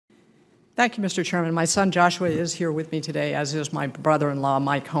Thank you, Mr. Chairman. My son Joshua is here with me today, as is my brother-in-law,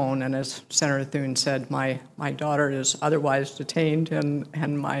 Mike Hone, and as Senator Thune said, my daughter is otherwise detained,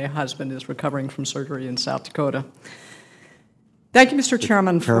 and my husband is recovering from surgery in South Dakota. Thank you, Mr.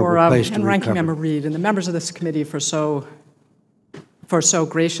 Chairman, and Ranking Member Reed, and the members of this committee for so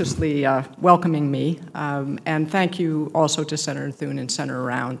graciously welcoming me, and thank you also to Senator Thune and Senator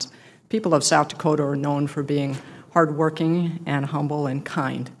Rounds. People of South Dakota are known for being hardworking and humble and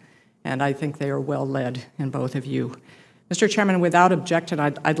kind, and I think they are well led in both of you. Mr. Chairman, without objection,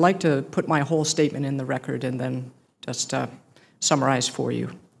 I'd like to put my whole statement in the record and then just summarize for you.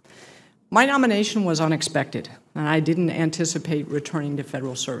 My nomination was unexpected, and I didn't anticipate returning to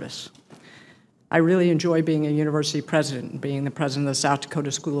federal service. I really enjoy being a university president, being the president of the South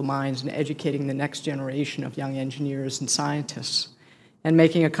Dakota School of Mines and educating the next generation of young engineers and scientists, and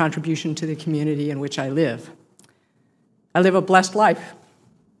making a contribution to the community in which I live. I live a blessed life.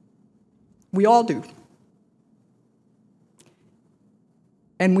 We all do.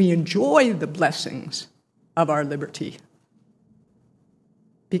 And we enjoy the blessings of our liberty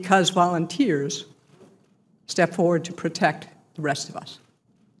because volunteers step forward to protect the rest of us.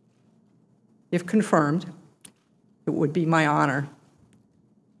 If confirmed, it would be my honor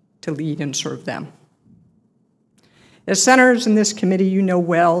to lead and serve them. As senators in this committee, you know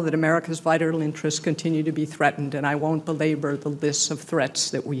well that America's vital interests continue to be threatened, and I won't belabor the lists of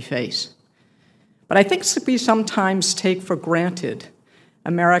threats that we face. But I think we sometimes take for granted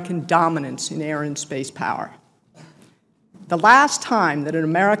American dominance in air and space power. The last time that an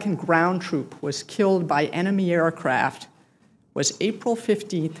American ground troop was killed by enemy aircraft was April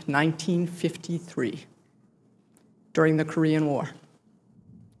 15th, 1953, during the Korean War.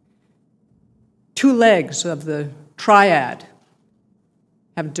 Two legs of the triad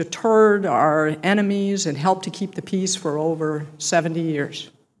have deterred our enemies and helped to keep the peace for over 70 years.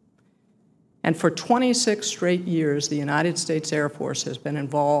 And for 26 straight years, the United States Air Force has been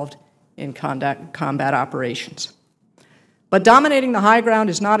involved in combat operations. But dominating the high ground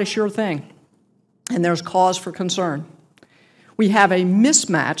is not a sure thing, and there's cause for concern. We have a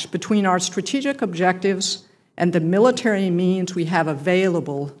mismatch between our strategic objectives and the military means we have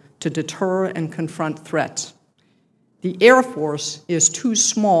available to deter and confront threats. The Air Force is too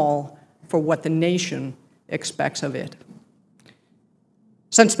small for what the nation expects of it.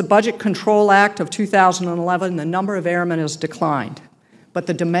 Since the Budget Control Act of 2011, the number of airmen has declined, but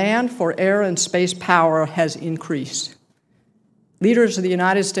the demand for air and space power has increased. Leaders of the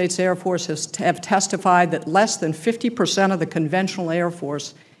United States Air Force have testified that less than 50% of the conventional Air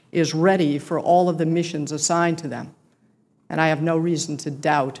Force is ready for all of the missions assigned to them, and I have no reason to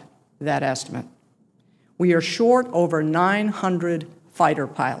doubt that estimate. We are short over 900 fighter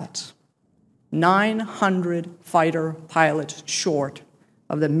pilots. 900 fighter pilots short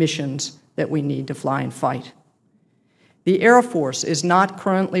of the missions that we need to fly and fight. The Air Force is not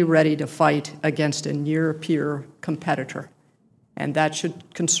currently ready to fight against a near-peer competitor, and that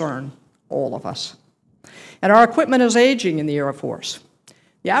should concern all of us. And our equipment is aging in the Air Force.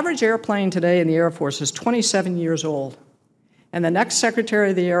 The average airplane today in the Air Force is 27 years old, and the next Secretary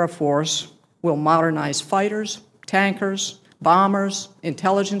of the Air Force will modernize fighters, tankers, bombers,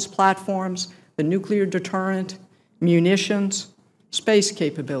 intelligence platforms, the nuclear deterrent, munitions, space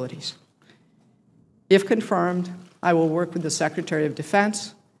capabilities. If confirmed, I will work with the Secretary of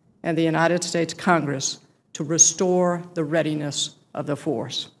Defense and the United States Congress to restore the readiness of the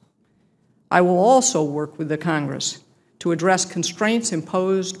force. I will also work with the Congress to address constraints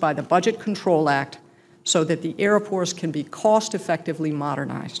imposed by the Budget Control Act so that the Air Force can be cost-effectively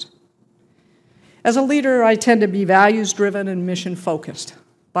modernized. As a leader, I tend to be values-driven and mission-focused,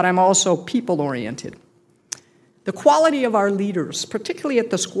 but I'm also people-oriented. The quality of our leaders, particularly at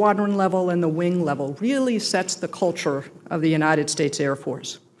the squadron level and the wing level, really sets the culture of the United States Air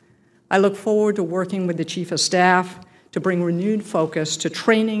Force. I look forward to working with the Chief of Staff to bring renewed focus to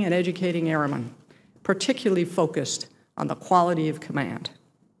training and educating airmen, particularly focused on the quality of command.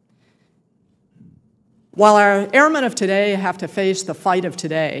 While our airmen of today have to face the fight of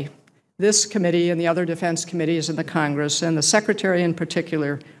today, this committee and the other defense committees in the Congress, and the Secretary in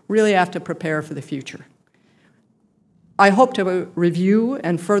particular, really have to prepare for the future. I hope to review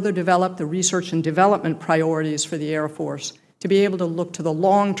and further develop the research and development priorities for the Air Force to be able to look to the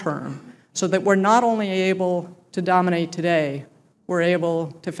long term so that we're not only able to dominate today, we're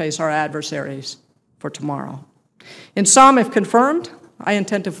able to face our adversaries for tomorrow. In sum, if confirmed, I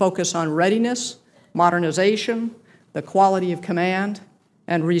intend to focus on readiness, modernization, the quality of command,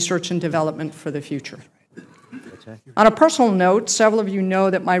 and research and development for the future. On a personal note, several of you know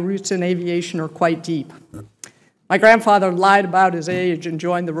that my roots in aviation are quite deep. My grandfather lied about his age and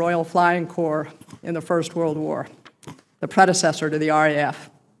joined the Royal Flying Corps in the First World War, the predecessor to the RAF.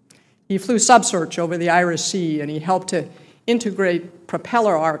 He flew subsearch over the Irish Sea, and he helped to integrate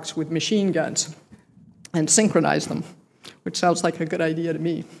propeller arcs with machine guns and synchronize them, which sounds like a good idea to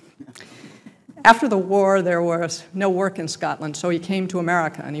me. After the war, there was no work in Scotland, so he came to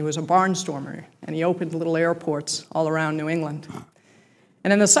America, and he was a barnstormer, and he opened little airports all around New England.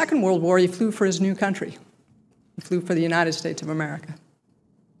 And in the Second World War, he flew for his new country. He flew for the United States of America.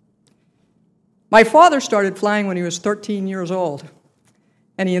 My father started flying when he was 13 years old,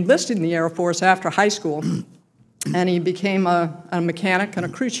 and he enlisted in the Air Force after high school, and he became a mechanic and a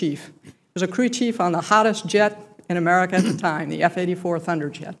crew chief. He was a crew chief on the hottest jet in America at the time, the F-84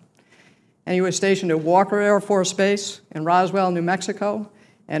 Thunderjet. And he was stationed at Walker Air Force Base in Roswell, New Mexico,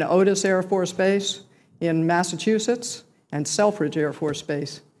 and Otis Air Force Base in Massachusetts, and Selfridge Air Force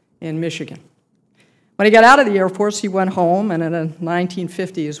Base in Michigan. When he got out of the Air Force, he went home, and in the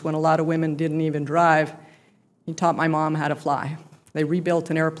 1950s, when a lot of women didn't even drive, he taught my mom how to fly. They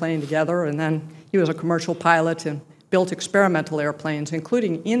rebuilt an airplane together, and then he was a commercial pilot and built experimental airplanes,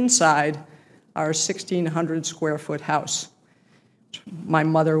 including inside our 1,600-square-foot house. My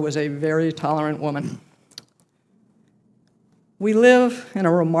mother was a very tolerant woman. We live in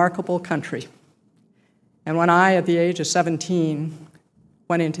a remarkable country. And when I, at the age of 17,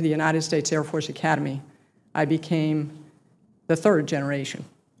 went into the United States Air Force Academy, I became the third generation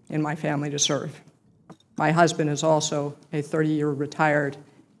in my family to serve. My husband is also a 30-year retired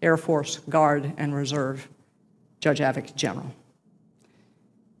Air Force Guard and Reserve Judge Advocate General.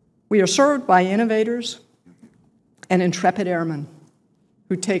 We are served by innovators and intrepid airmen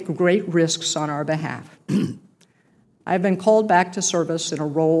who take great risks on our behalf. I have been called back to service in a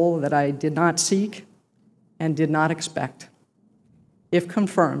role that I did not seek and did not expect. If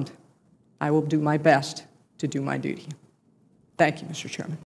confirmed, I will do my best to do my duty. Thank you, Mr. Chairman.